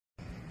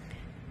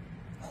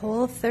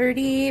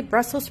Whole30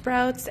 Brussels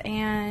sprouts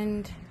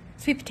and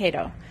sweet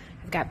potato.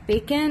 I've got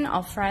bacon,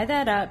 I'll fry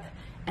that up,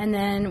 and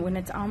then when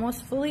it's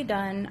almost fully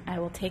done, I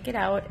will take it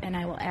out and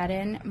I will add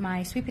in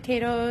my sweet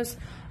potatoes.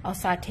 I'll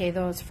saute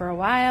those for a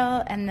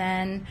while, and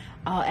then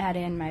I'll add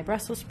in my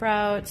Brussels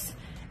sprouts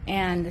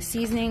and the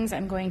seasonings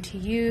I'm going to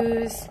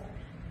use.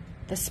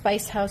 The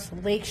Spice House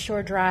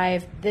Lakeshore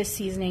Drive, this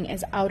seasoning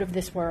is out of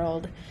this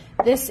world.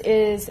 This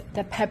is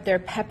their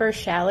pepper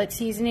shallot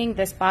seasoning.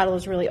 This bottle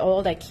is really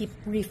old. I keep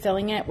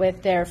refilling it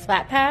with their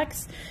flat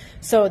packs.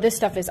 So this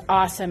stuff is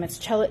awesome. It's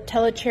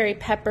telecherry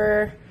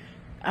pepper,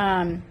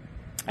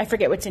 I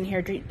forget what's in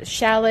here,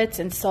 shallots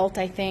and salt,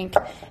 I think,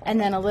 and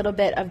then a little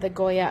bit of the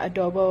Goya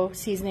adobo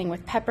seasoning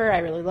with pepper. I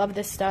really love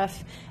this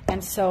stuff.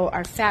 And so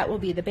our fat will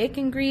be the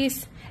bacon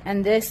grease,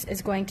 and this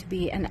is going to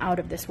be an out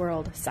of this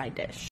world side dish.